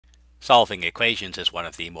Solving equations is one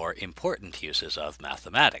of the more important uses of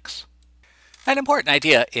mathematics. An important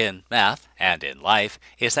idea in math and in life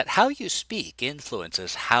is that how you speak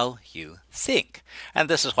influences how you think. And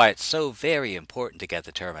this is why it's so very important to get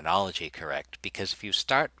the terminology correct, because if you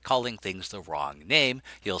start calling things the wrong name,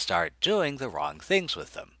 you'll start doing the wrong things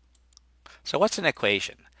with them. So what's an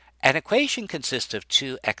equation? An equation consists of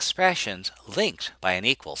two expressions linked by an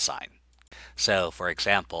equal sign. So, for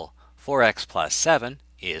example, 4x plus 7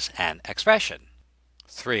 is an expression.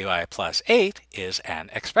 3y plus 8 is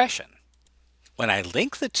an expression. When I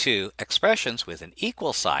link the two expressions with an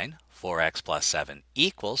equal sign, 4x plus 7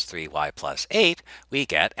 equals 3y plus 8, we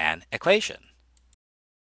get an equation.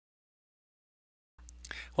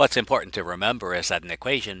 What's important to remember is that an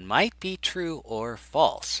equation might be true or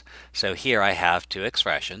false. So here I have two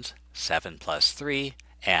expressions, 7 plus 3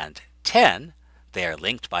 and 10. They are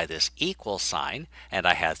linked by this equal sign, and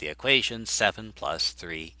I have the equation 7 plus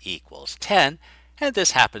 3 equals 10, and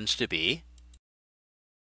this happens to be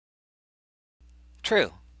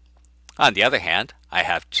true. On the other hand, I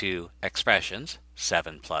have two expressions,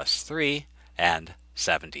 7 plus 3 and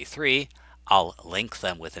 73. I'll link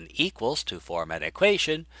them with an equals to form an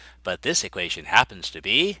equation, but this equation happens to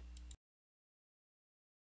be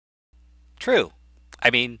true.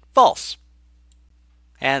 False.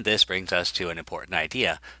 And this brings us to an important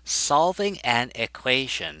idea. Solving an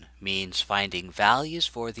equation means finding values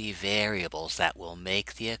for the variables that will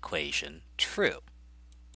make the equation true.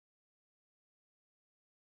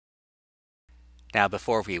 Now,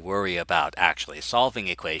 before we worry about actually solving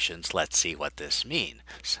equations, let's see what this means.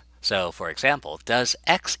 So, for example, does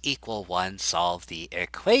x equal 1 solve the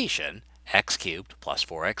equation x cubed plus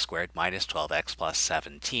 4x squared minus 12x plus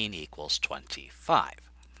 17 equals 25?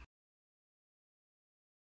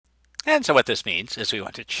 And so what this means is we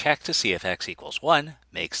want to check to see if x equals 1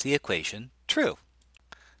 makes the equation true.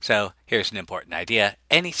 So here's an important idea.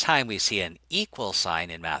 Anytime we see an equal sign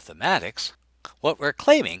in mathematics, what we're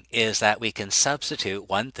claiming is that we can substitute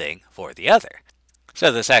one thing for the other.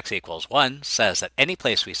 So this x equals 1 says that any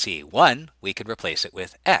place we see 1, we can replace it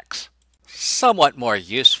with x. Somewhat more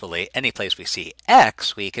usefully, any place we see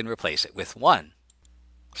x, we can replace it with 1.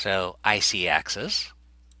 So I see x's,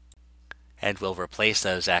 and we'll replace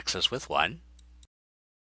those x's with 1.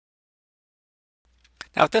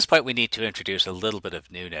 Now at this point we need to introduce a little bit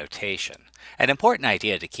of new notation. An important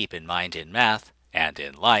idea to keep in mind in math and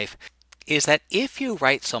in life is that if you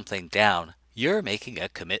write something down, you're making a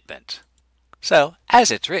commitment. So,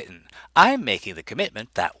 as it's written, I'm making the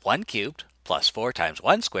commitment that 1 cubed plus 4 times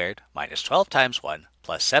 1 squared minus 12 times 1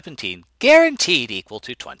 plus 17 guaranteed equal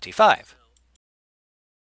to 25.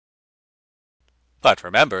 But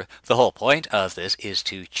remember, the whole point of this is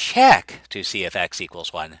to check to see if x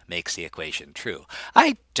equals 1 makes the equation true.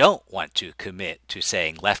 I don't want to commit to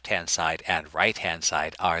saying left-hand side and right-hand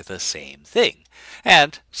side are the same thing.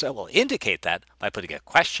 And so we'll indicate that by putting a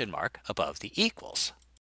question mark above the equals.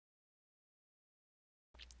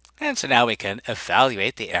 And so now we can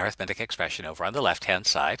evaluate the arithmetic expression over on the left-hand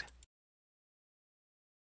side.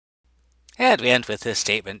 And we end with this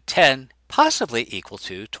statement 10 possibly equal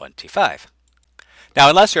to 25. Now,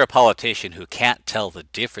 unless you're a politician who can't tell the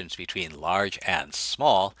difference between large and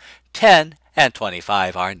small, 10 and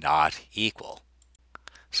 25 are not equal.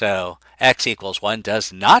 So x equals 1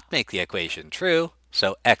 does not make the equation true,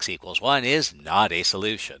 so x equals 1 is not a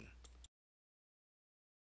solution.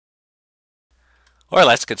 Or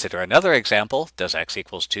let's consider another example. Does x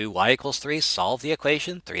equals 2, y equals 3 solve the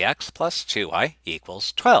equation 3x plus 2y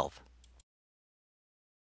equals 12?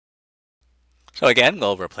 So again,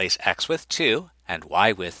 we'll replace x with 2 and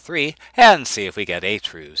y with 3 and see if we get a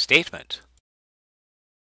true statement.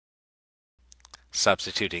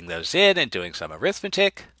 Substituting those in and doing some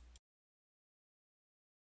arithmetic.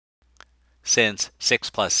 Since 6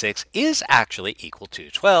 plus 6 is actually equal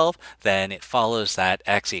to 12, then it follows that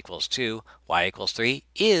x equals 2, y equals 3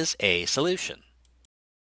 is a solution.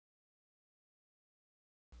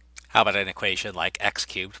 How about an equation like x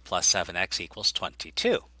cubed plus 7x equals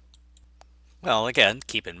 22? Well, again,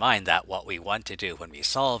 keep in mind that what we want to do when we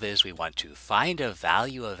solve is we want to find a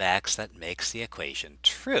value of x that makes the equation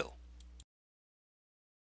true.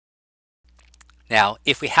 Now,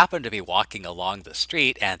 if we happen to be walking along the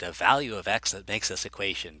street and a value of x that makes this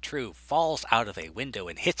equation true falls out of a window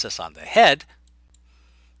and hits us on the head,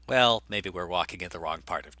 well, maybe we're walking in the wrong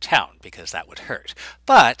part of town because that would hurt.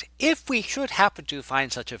 But if we should happen to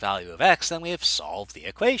find such a value of x, then we have solved the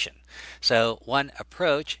equation. So one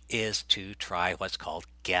approach is to try what's called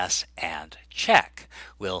guess and check.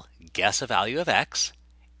 We'll guess a value of x.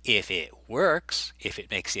 If it works, if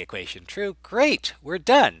it makes the equation true, great, we're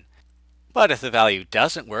done. But if the value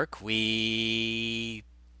doesn't work, we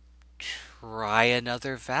try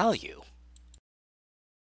another value.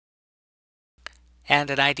 And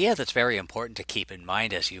an idea that's very important to keep in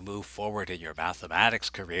mind as you move forward in your mathematics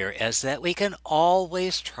career is that we can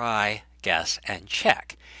always try, guess, and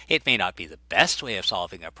check. It may not be the best way of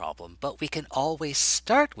solving a problem, but we can always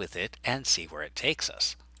start with it and see where it takes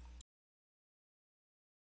us.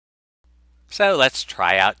 So let's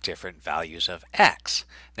try out different values of x.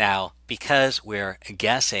 Now, because we're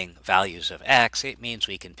guessing values of x, it means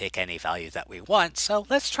we can pick any value that we want, so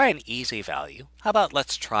let's try an easy value. How about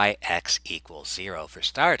let's try x equals 0 for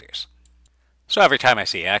starters? So every time I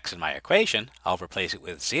see x in my equation, I'll replace it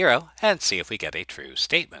with 0 and see if we get a true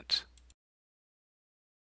statement.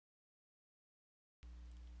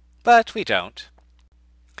 But we don't.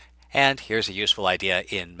 And here's a useful idea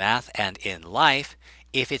in math and in life.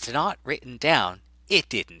 If it's not written down, it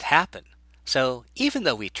didn't happen. So even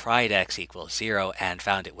though we tried x equals 0 and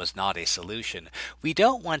found it was not a solution, we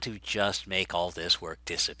don't want to just make all this work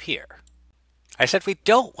disappear. I said we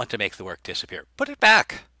don't want to make the work disappear. Put it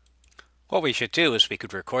back. What we should do is we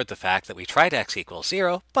could record the fact that we tried x equals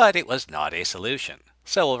 0, but it was not a solution.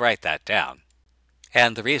 So we'll write that down.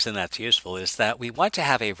 And the reason that's useful is that we want to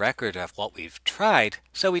have a record of what we've tried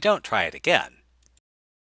so we don't try it again.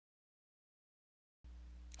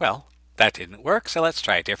 Well, that didn't work, so let's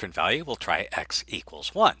try a different value. We'll try x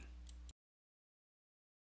equals 1.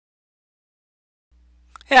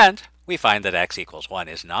 And we find that x equals 1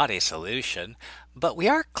 is not a solution, but we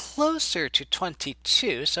are closer to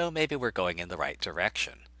 22, so maybe we're going in the right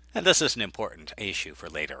direction. And this is an important issue for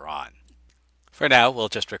later on. For now, we'll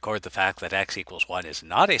just record the fact that x equals 1 is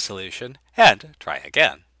not a solution and try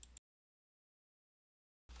again.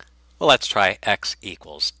 Well, let's try x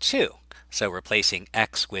equals 2. So replacing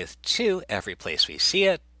x with 2 every place we see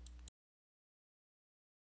it.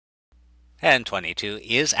 And 22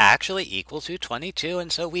 is actually equal to 22, and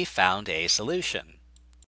so we found a solution.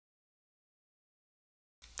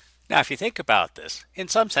 Now, if you think about this, in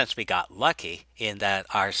some sense we got lucky in that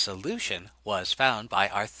our solution was found by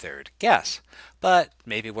our third guess. But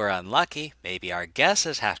maybe we're unlucky, maybe our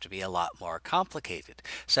guesses have to be a lot more complicated.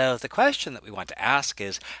 So the question that we want to ask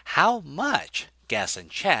is, how much guess and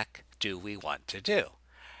check do we want to do?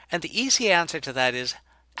 And the easy answer to that is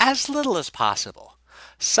as little as possible.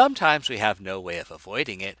 Sometimes we have no way of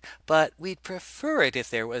avoiding it, but we'd prefer it if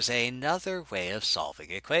there was another way of solving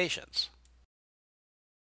equations.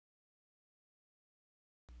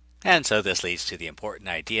 And so this leads to the important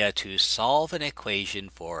idea to solve an equation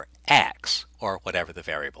for x, or whatever the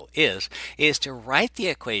variable is to write the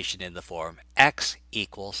equation in the form x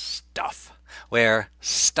equals stuff, where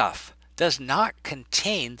stuff does not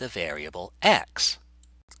contain the variable x.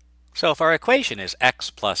 So if our equation is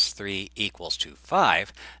x plus 3 equals to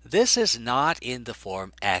 5, this is not in the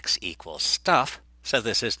form x equals stuff, so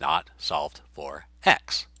this is not solved for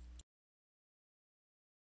x.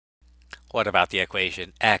 What about the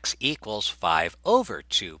equation x equals 5 over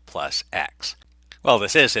 2 plus x? Well,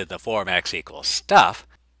 this is in the form x equals stuff,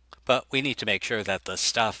 but we need to make sure that the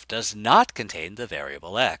stuff does not contain the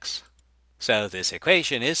variable x. So this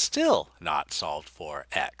equation is still not solved for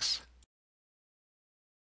x.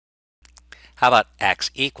 How about x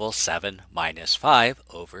equals 7 minus 5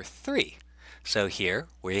 over 3? So here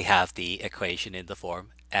we have the equation in the form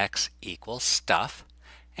x equals stuff,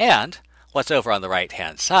 and what's over on the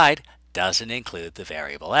right-hand side doesn't include the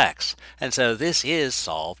variable x, and so this is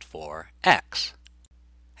solved for x.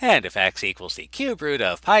 And if x equals the cube root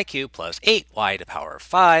of pi cubed plus 8y to the power of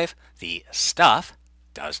 5, the stuff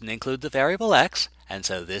doesn't include the variable x, and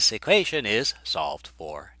so this equation is solved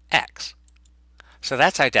for x. So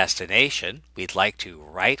that's our destination. We'd like to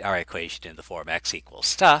write our equation in the form x equals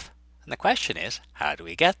stuff, and the question is, how do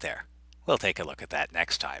we get there? We'll take a look at that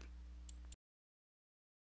next time.